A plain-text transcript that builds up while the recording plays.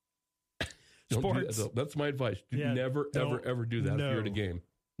Sports. That's my advice. Never, ever do that if you're at a game.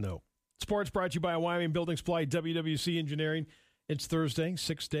 No. Sports brought to you by Wyoming Building Supply, WWC Engineering. It's Thursday,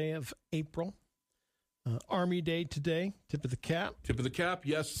 6th day of April. Army Day today. Tip of the cap. Tip of the cap,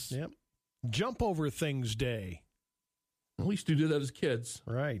 yes. Yep. Jump over things day. At least we do that as kids.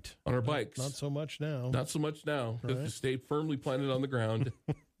 Right. On our bikes. Not so much now. Not so much now. We have to stay firmly planted on the ground.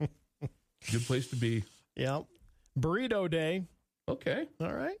 Good place to be. Yeah. Burrito Day. Okay.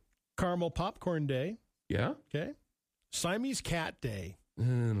 All right. Caramel Popcorn Day. Yeah. Okay. Siamese Cat Day. I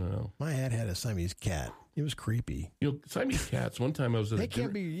don't know. My aunt had a Siamese cat. It was creepy. Siamese cats, one time I was at They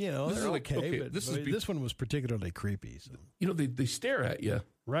can't be, they're okay, but this one was particularly creepy. So. They stare at you.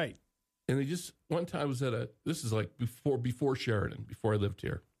 Right. And they just, one time I was this is like before Sheridan, before I lived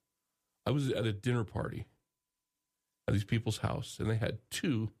here. I was at a dinner party at these people's house, and they had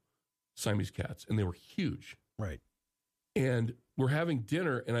 2 Siamese cats, and they were huge. Right. And we're having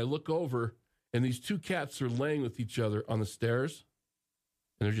dinner, and I look over, and these 2 cats are laying with each other on the stairs,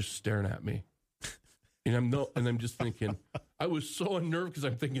 and they're just staring at me. And I'm just thinking, I was so unnerved because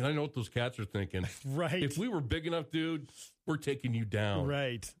I'm thinking, I know what those cats are thinking. Right. If we were big enough, dude, we're taking you down.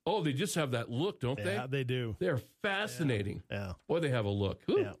 Right. Oh, they just have that look, don't they? Yeah, they do. They're fascinating. Yeah. Boy, they have a look.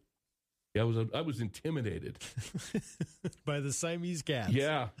 Whew. Yeah. Yeah, I was intimidated. By the Siamese cats.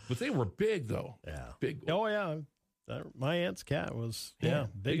 Yeah, but they were big, though. Yeah. Big. Oh, yeah. My aunt's cat was, big.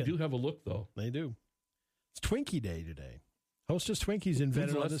 They do have a look, though. They do. It's Twinkie Day today. Hostess Twinkies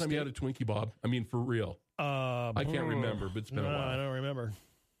invented on When's the last time you had a Twinkie, Bob? I mean, for real. I can't remember, but it's been a while. I don't remember.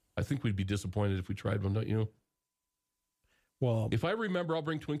 I think we'd be disappointed if we tried one, don't you? Well, if I remember, I'll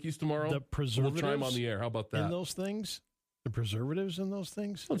bring Twinkies tomorrow. The preservatives. We'll try them on the air. How about that? In those things? The preservatives in those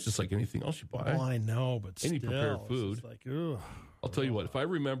things? Well, it's just like anything else you buy. Oh, I know, but any still, prepared food. It's like, ugh. I'll tell you what. If I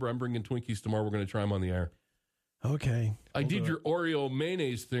remember, I'm bringing Twinkies tomorrow. We're going to try them on the air. Okay. I did your Oreo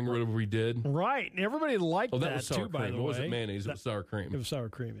mayonnaise thing or whatever we did. Right. Everybody liked that was sour too, cream. by the way. It wasn't mayonnaise. It was sour cream. It was sour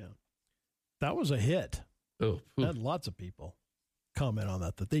cream, yeah. That was a hit. Oh, had lots of people comment on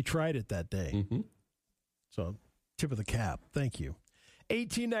that they tried it that day. Mm-hmm. So, tip of the cap. Thank you.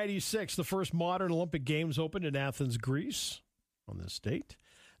 1896, the first modern Olympic Games opened in Athens, Greece, on this date.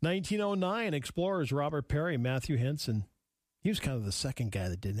 1909, explorers Robert Peary, Matthew Henson. He was kind of the second guy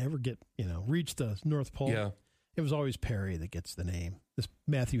that didn't ever get, reach the North Pole. Yeah. It was always Peary that gets the name. This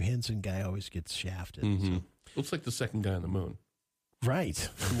Matthew Henson guy always gets shafted. Mm-hmm. So. Looks like the second guy on the moon. Right.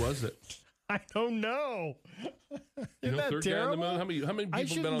 Who was it? I don't know. Third guy on the moon? How many people have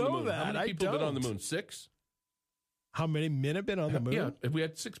been on the moon? That. How many people have been on the moon? 6? How many men have been on the moon? Yeah. Have we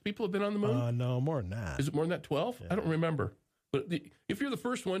had 6 people have been on the moon? No, more than that. Is it more than that? 12? Yeah. I don't remember. But if you're the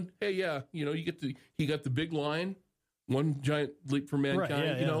first one, hey, yeah, you get he got the big line, one giant leap for mankind.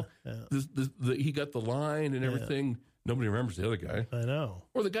 Right, he got the line and everything. Yeah. Nobody remembers the other guy. I know.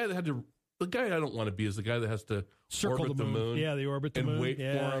 Or the guy that had to. The guy I don't want to be is the guy that has to circle orbit the moon. Yeah, they orbit the and moon. Wait for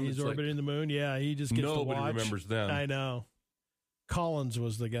him. He's orbiting the moon. Yeah, he just gets to watch. Nobody remembers them. I know. Collins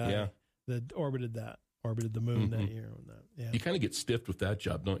was the guy that orbited the moon that year. Yeah. You kind of get stiffed with that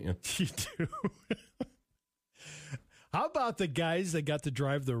job, don't you? You do. How about the guys that got to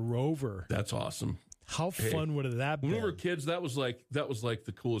drive the rover? That's awesome. How fun would that be? When we were kids, that was like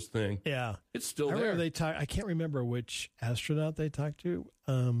the coolest thing. Yeah, it's still there. Remember I can't remember which astronaut they talked to.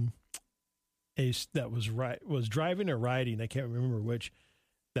 That was driving or riding. I can't remember which.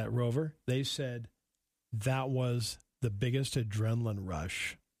 That rover. They said that was the biggest adrenaline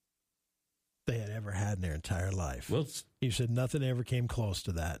rush they had ever had in their entire life. Well, he said nothing ever came close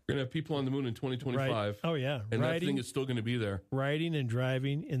to that. We're going to have people on the moon in 2025. Right. Oh, yeah. And that thing is still going to be there. Riding and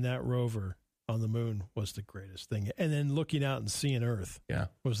driving in that rover on the moon was the greatest thing. And then looking out and seeing Earth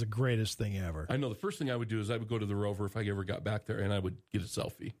was the greatest thing ever. I know the first thing I would do is I would go to the rover if I ever got back there, and I would get a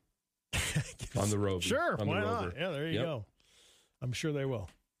selfie on the rover. Sure, why not? Yeah, there you go. I'm sure they will.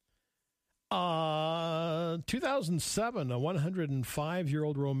 2007, a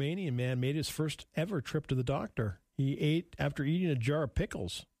 105-year-old Romanian man made his first ever trip to the doctor. He ate after eating a jar of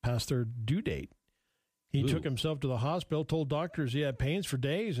pickles past their due date. He took himself to the hospital, told doctors he had pains for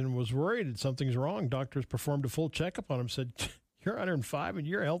days, and was worried that something's wrong. Doctors performed a full checkup on him, said, "You're 105 and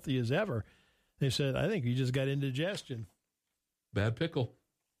you're healthy as ever." They said, "I think you just got indigestion." Bad pickle.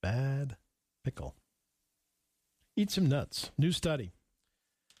 Bad pickle. Eat some nuts. New study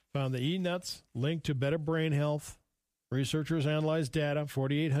found that eating nuts linked to better brain health. Researchers analyzed data,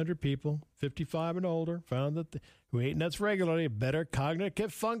 4,800 people, 55 and older, found that who ate nuts regularly had better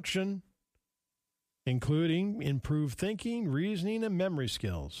cognitive function, including improved thinking, reasoning, and memory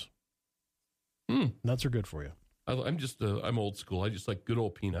skills. Nuts are good for you. I'm old school. I just like good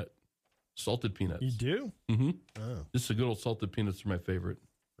old salted peanuts. You do? Mm-hmm. Oh. Just the good old salted peanuts are my favorite.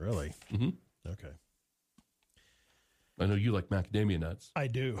 Really? Mm-hmm. Okay. I know you like macadamia nuts, I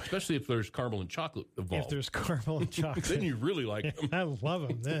do. especially if there's caramel and chocolate involved. If there's caramel and chocolate. Then you really like them. I love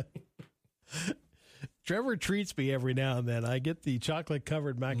them then. Trevor treats me every now and then. I get the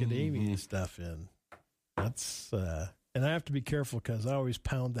chocolate-covered macadamia stuff in. That's, and I have to be careful because I always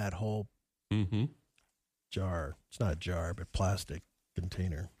pound that whole jar. It's not a jar, but plastic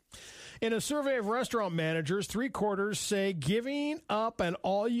container. In a survey of restaurant managers, 3/4 say giving up and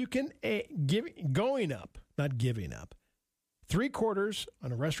all you can going up, not giving up. 3/4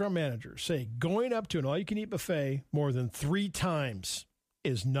 on a restaurant manager say going up to an all-you-can-eat buffet more than 3 times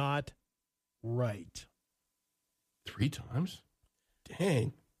is not right. 3 times?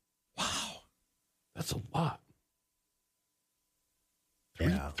 Dang. Wow. That's a lot.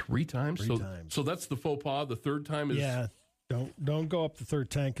 Three times? Three times. So that's the faux pas. The third time is... Yeah. Don't go up the third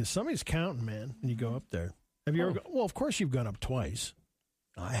time because somebody's counting, man, when you go up there. Have you ever well, of course you've gone up twice.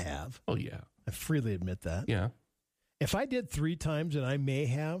 I have. Oh, yeah. I freely admit that. Yeah. If I did 3 times, and I may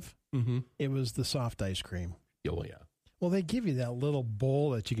have, it was the soft ice cream. Oh, yeah. Well, they give you that little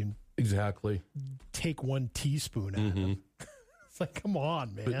bowl that you can exactly take 1 teaspoon out of. It's like, come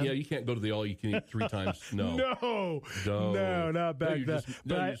on, man. But yeah, you can't go to the all-you-can-eat 3 times. No. No, not back then.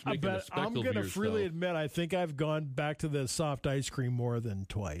 But I'm going to freely admit, I think I've gone back to the soft ice cream more than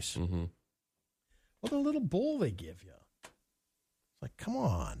twice. Well, the little bowl they give you. It's like, come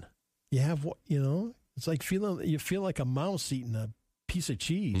on. You have what, it's like you feel like a mouse eating a piece of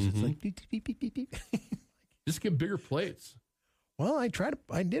cheese. It's like, beep, beep, beep, beep, beep. Just get bigger plates. Well, I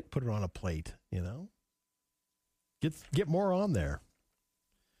did put it on a plate, Get more on there.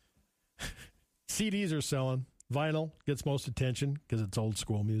 CDs are selling. Vinyl gets most attention because it's old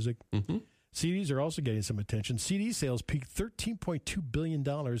school music. CDs are also getting some attention. CD sales peaked $13.2 billion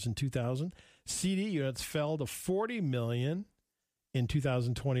in 2000. CD units fell to 40 million in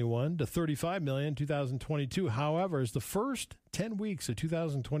 2021 to 35 million in 2022. However, as the first 10 weeks of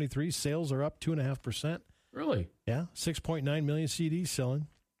 2023, sales are up 2.5%. Really? Yeah, 6.9 million CDs selling.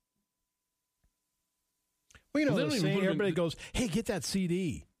 Well, the saying, everybody goes, hey, get that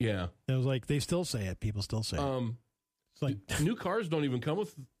CD. Yeah. And it was like, they still say it. People still say it. It's like new cars don't even come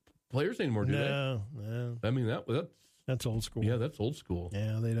with players anymore, do they? No. I mean, that's old school. Yeah, that's old school.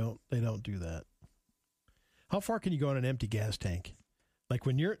 Yeah, they don't do that. How far can you go on an empty gas tank? Like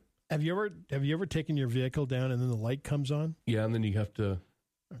when have you ever taken your vehicle down and then the light comes on? Yeah, and then you have to.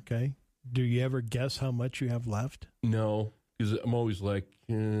 Okay. Do you ever guess how much you have left? No, because I'm always like,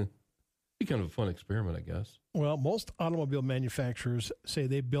 be kind of a fun experiment, I guess. Well, most automobile manufacturers say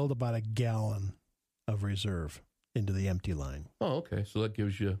they build about a gallon of reserve into the empty line. Oh, okay. So that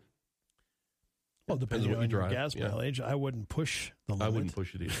gives you. Well, depending on your gas mileage, I wouldn't push the limit. I wouldn't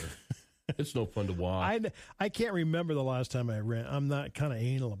push it either. It's no fun to watch. I can't remember the last time I ran. I'm not kind of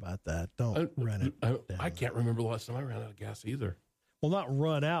anal about that. Don't run it down. I can't remember the last time I ran out of gas either. Well, not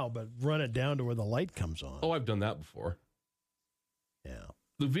run out, but run it down to where the light comes on. Oh, I've done that before. Yeah.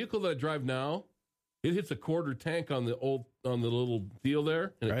 The vehicle that I drive now, it hits a quarter tank on the little deal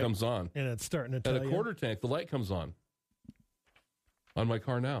there, and it comes on. And it's starting to tell you. At a quarter tank, the light comes on my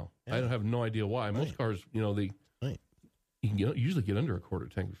car now. Yeah. I have no idea why. Most cars, you can usually get under a quarter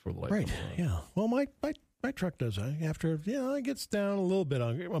tank before the light comes on. Yeah. Well, my truck does that. After, it gets down a little bit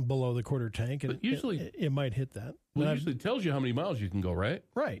below the quarter tank, and usually it might hit that. Well, it usually tells you how many miles you can go, right?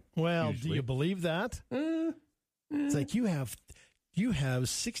 Right. Well, do you believe that? It's like you have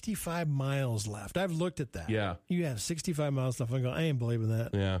 65 miles left. I've looked at that. Yeah. You have 65 miles left. I go, I ain't believing that.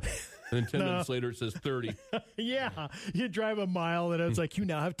 Yeah. And then 10 minutes later, it says 30. Yeah. You drive a mile, and it's like, you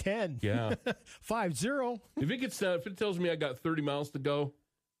now have 10. Yeah. 5-0. If it tells me I got 30 miles to go,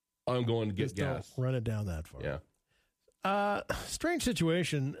 I'm going to get gas. Don't run it down that far. Yeah. Strange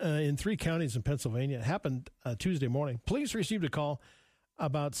situation in 3 counties in Pennsylvania. It happened Tuesday morning. Police received a call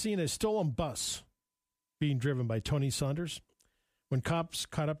about seeing a stolen bus being driven by Tony Saunders. When cops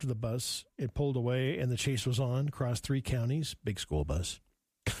caught up to the bus, it pulled away and the chase was on across 3 counties. Big school bus.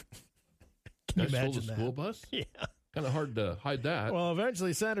 Can you imagine that? School bus? Yeah. Kind of hard to hide that. Well,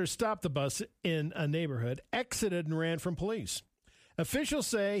 eventually Saunders stopped the bus in a neighborhood, exited, and ran from police. Officials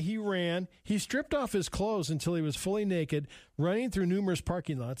say he stripped off his clothes until he was fully naked, running through numerous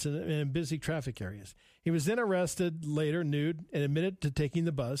parking lots and busy traffic areas. He was then arrested later, nude, and admitted to taking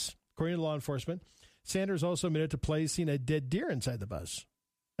the bus. According to law enforcement, Saunders also admitted to placing a dead deer inside the bus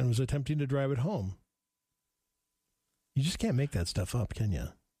and was attempting to drive it home. You just can't make that stuff up, can you?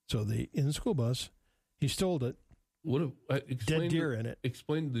 So in the school bus, he stole it. Dead deer in it.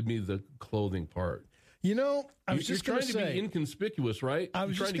 Explain to me the clothing part. I was just trying to be inconspicuous, right?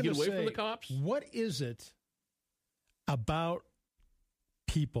 You're trying to get away from the cops. What is it about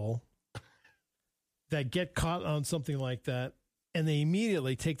people that get caught on something like that, and they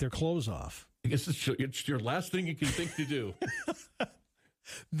immediately take their clothes off. I guess it's your last thing you can think to do.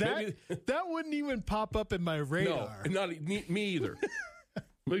 That wouldn't even pop up in my radar. No, not me either.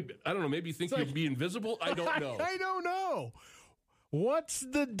 Maybe, I don't know. Maybe you think you'll be invisible? I don't know. I don't know. What's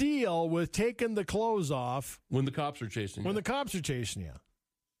the deal with taking the clothes off when the cops are chasing you? When the cops are chasing you?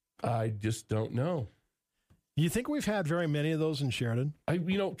 I just don't know. You think we've had very many of those in Sheridan?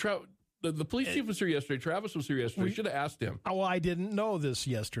 The police chief was here yesterday. Travis was here yesterday. We should have asked him. Oh, I didn't know this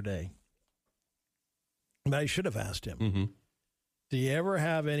yesterday. But I should have asked him. Mm-hmm. Do you ever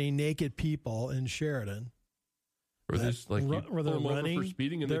have any naked people in Sheridan? Or this, like, where they're running for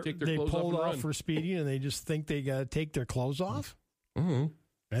speeding and they take their clothes off. They pulled and off run. for speeding and they just think they got to take their clothes off? Mm-hmm.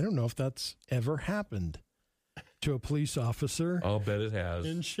 I don't know if that's ever happened to a police officer. I'll bet it has.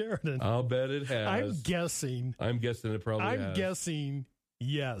 In Sheridan. I'll bet it has. I'm guessing it probably has. I'm guessing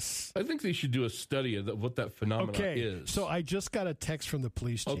yes. I think they should do a study of what that phenomenon is. So I just got a text from the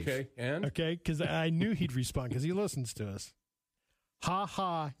police chief. Okay, and? Okay, because I knew he'd respond because he listens to us. Ha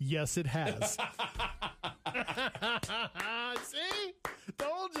ha, yes it has. See?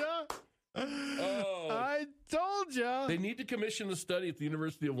 Told ya. Oh. I told ya. They need to commission a study at the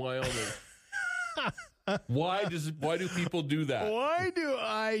University of Wyoming. Why do people do that? Why do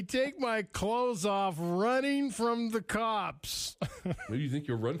I take my clothes off running from the cops? Maybe you think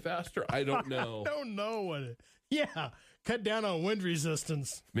you'll run faster? I don't know. I don't know what it. Yeah, cut down on wind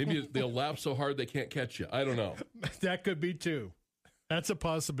resistance. Maybe they'll laugh so hard they can't catch you. I don't know. That could be too. That's a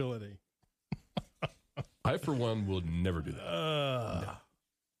possibility. I, for one, will never do that.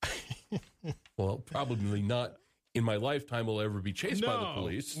 No. Well, probably not in my lifetime will I ever be chased by the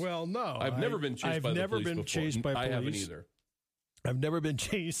police. Well, no. I've never been chased by the police. I've never been chased by police. I haven't either. I've never been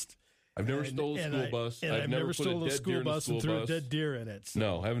chased. I've never stolen a school bus. I've never stolen a school bus and threw a dead deer in it. So.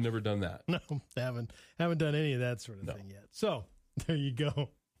 No, I haven't never done that. No, haven't done any of that sort of thing yet. So there you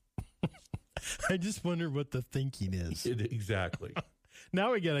go. I just wonder what the thinking is. Exactly.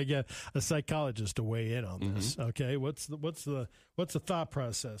 Now we gotta get a psychologist to weigh in on this. Mm-hmm. Okay, what's the thought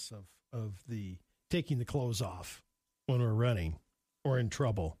process of the taking the clothes off when we're running or in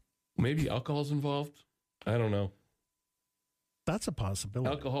trouble? Maybe alcohol's involved. I don't know. That's a possibility.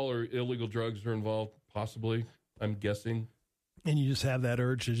 Alcohol or illegal drugs are involved, possibly. I'm guessing. And you just have that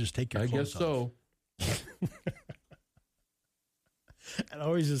urge to just take your clothes off. I guess so. It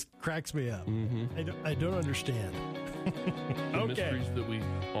always just cracks me up. Mm-hmm. I don't understand. The mysteries that we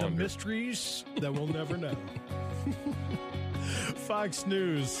ponder. The mysteries that we'll never know. Fox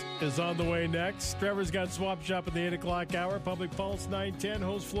News is on the way next. Trevor's got Swap Shop at the 8 o'clock hour. Public Pulse 910.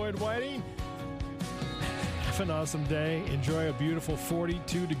 Host Floyd Whiting. Have an awesome day. Enjoy a beautiful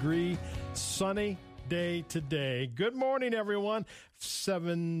 42-degree sunny day today. Good morning, everyone.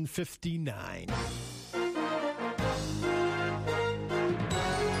 7:59.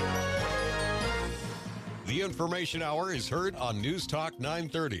 The Information Hour is heard on News Talk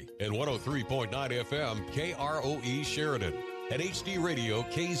 930 and 103.9 FM KROE Sheridan, and HD Radio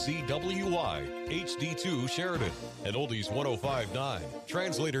KZWY HD2 Sheridan, and Oldies 105.9,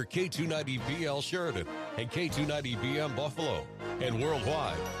 translator K290BL Sheridan and K290BM Buffalo, and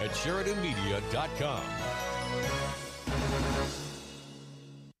worldwide at SheridanMedia.com.